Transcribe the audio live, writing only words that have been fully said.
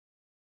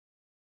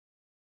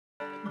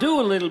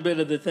do a little bit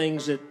of the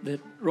things that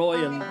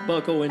Roy and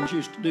Buck Owens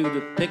used to do,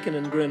 the Pickin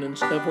and Grinnin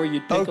stuff, where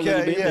you'd pick a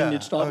little bit and then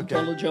you'd stop and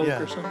tell a joke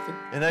or something.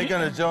 And they're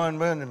going to join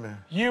with me.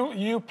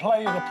 You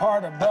play the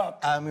part of Buck.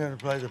 I'm going to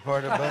play the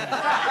part of Buck.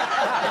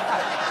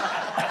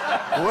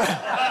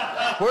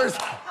 Where's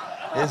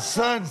his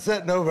son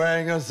sitting over? I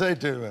ain't going to say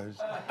too much.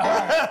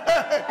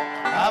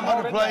 I'm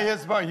going to play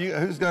his part.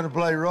 Who's going to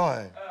play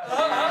Roy?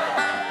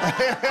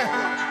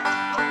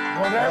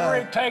 Whatever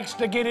it takes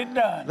to get it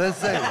done. Let's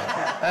see.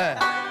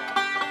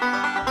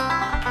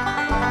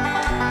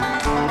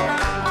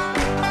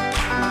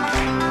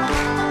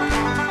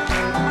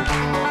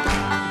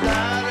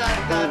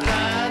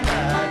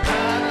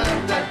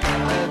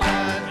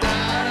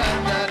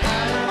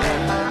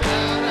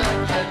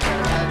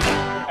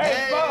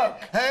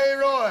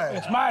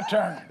 It's my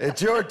turn.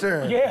 It's your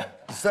turn. Yeah.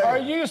 Are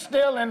you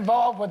still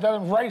involved with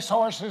those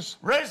racehorses?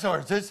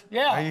 Racehorses?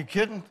 Yeah. Are you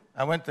kidding?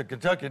 I went to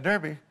Kentucky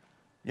Derby.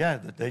 Yeah,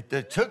 they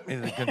took me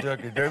to the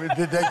Kentucky Derby.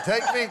 Did they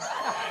take me?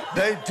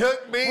 They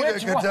took me to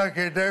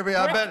Kentucky Derby.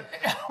 I bet.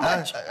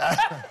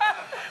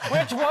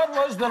 Which one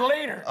was the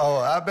leader? Oh,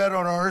 I bet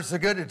on a horse so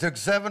good it took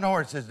 7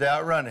 horses to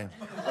outrun him.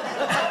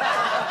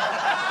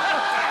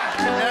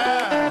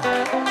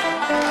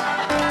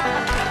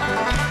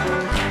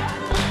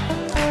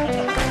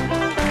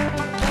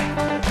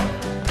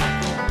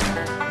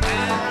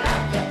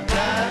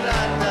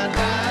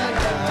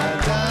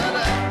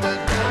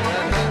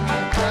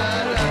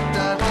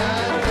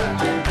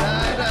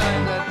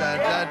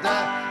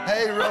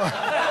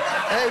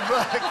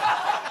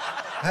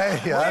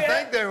 Hey, I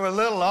think they were a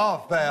little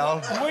off,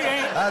 pal.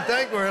 I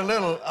think we're a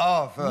little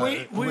off.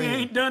 We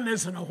ain't done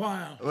this in a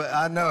while. Well,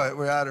 I know it.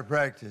 We're out of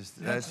practice.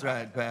 That's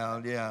right,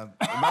 pal. Yeah.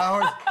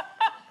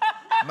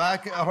 My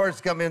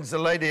horse come in, so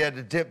the lady had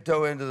to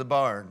tiptoe into the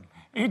barn.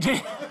 You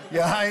did?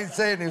 Yeah, I ain't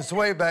saying he was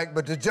way back,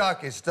 but the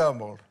jockey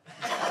stumbled.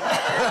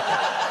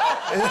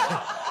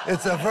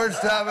 It's the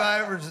first time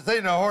I ever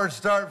seen a horse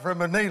start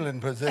from a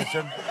kneeling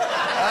position.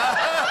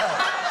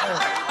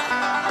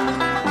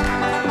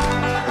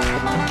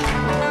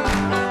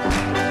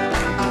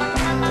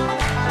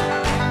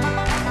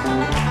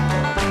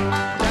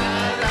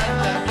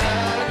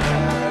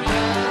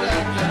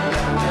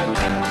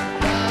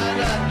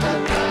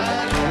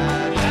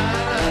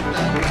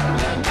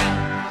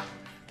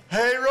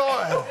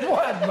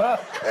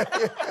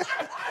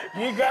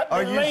 You got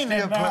me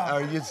leaning now.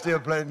 Are you still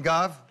playing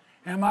golf?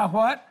 Am I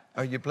what?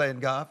 Are you playing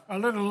golf? A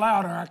little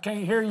louder. I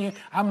can't hear you.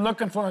 I'm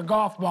looking for a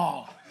golf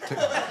ball.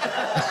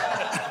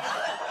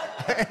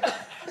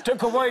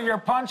 Took away your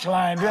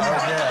punchline, didn't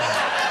it?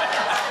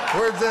 Yeah.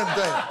 Where's that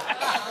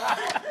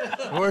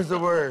thing? Where's the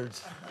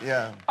words?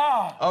 Yeah.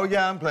 Oh,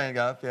 yeah, I'm playing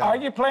golf, yeah. Are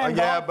you playing golf?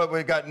 Yeah, but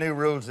we got new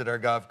rules at our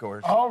golf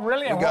course. Oh,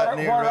 really? We got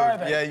new rules. Are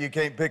they? Yeah, you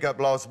can't pick up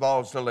lost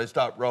balls till they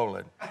stop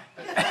rolling.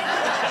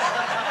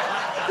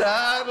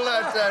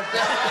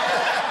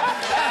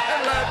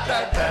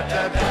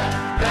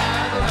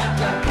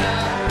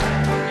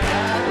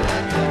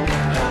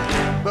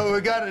 But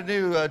we got a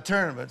new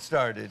tournament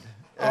started.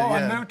 Oh, a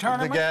new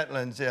tournament? The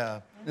Gatlins,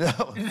 yeah.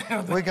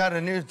 We got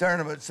a new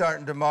tournament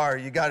starting tomorrow.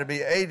 You got to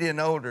be 80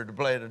 and older to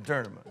play at a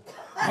tournament.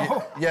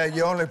 Oh.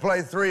 You only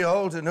play 3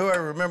 holes, and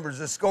whoever remembers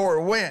the score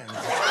wins.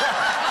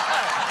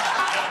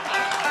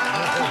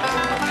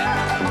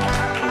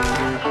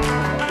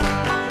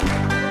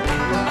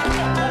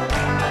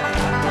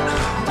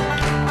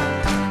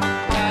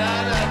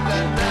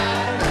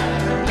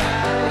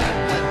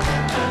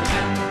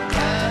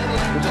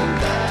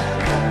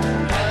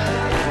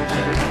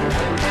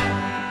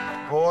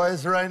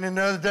 It's raining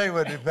the other day,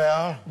 wasn't it,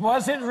 pal?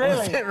 Was it really?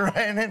 Was it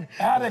raining?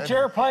 Out at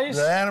your place?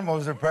 The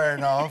animals are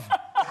pairing off.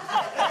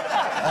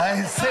 I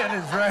ain't saying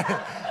it's raining.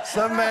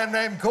 Some man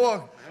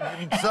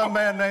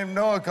named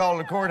Noah called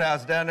the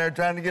courthouse down there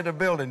trying to get a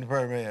building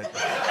permit.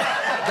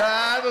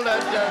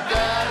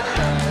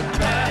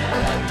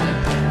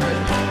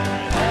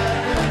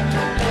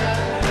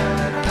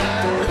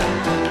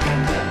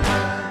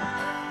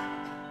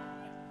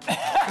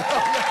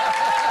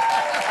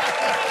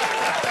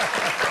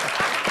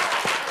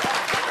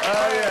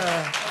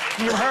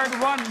 You've heard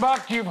one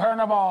buck, you've heard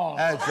them all.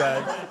 That's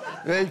right.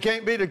 Well, you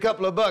can't beat a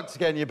couple of bucks,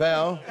 can you,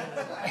 pal?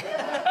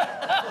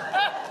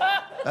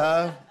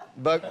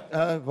 Buck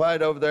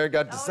White over there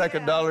got the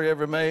second dollar he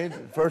ever made.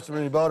 First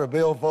one he bought a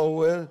billfold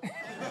with.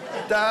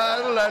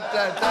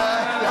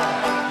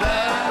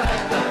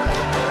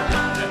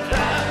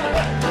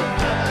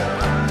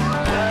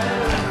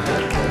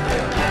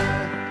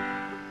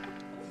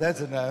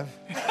 That's enough.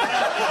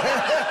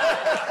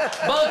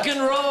 Buck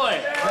and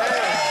Roy.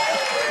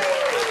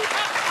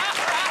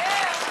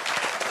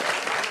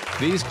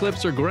 These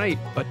clips are great,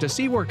 but to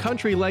see where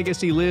country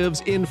legacy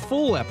lives in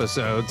full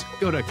episodes,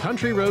 go to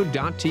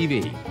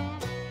countryroad.tv.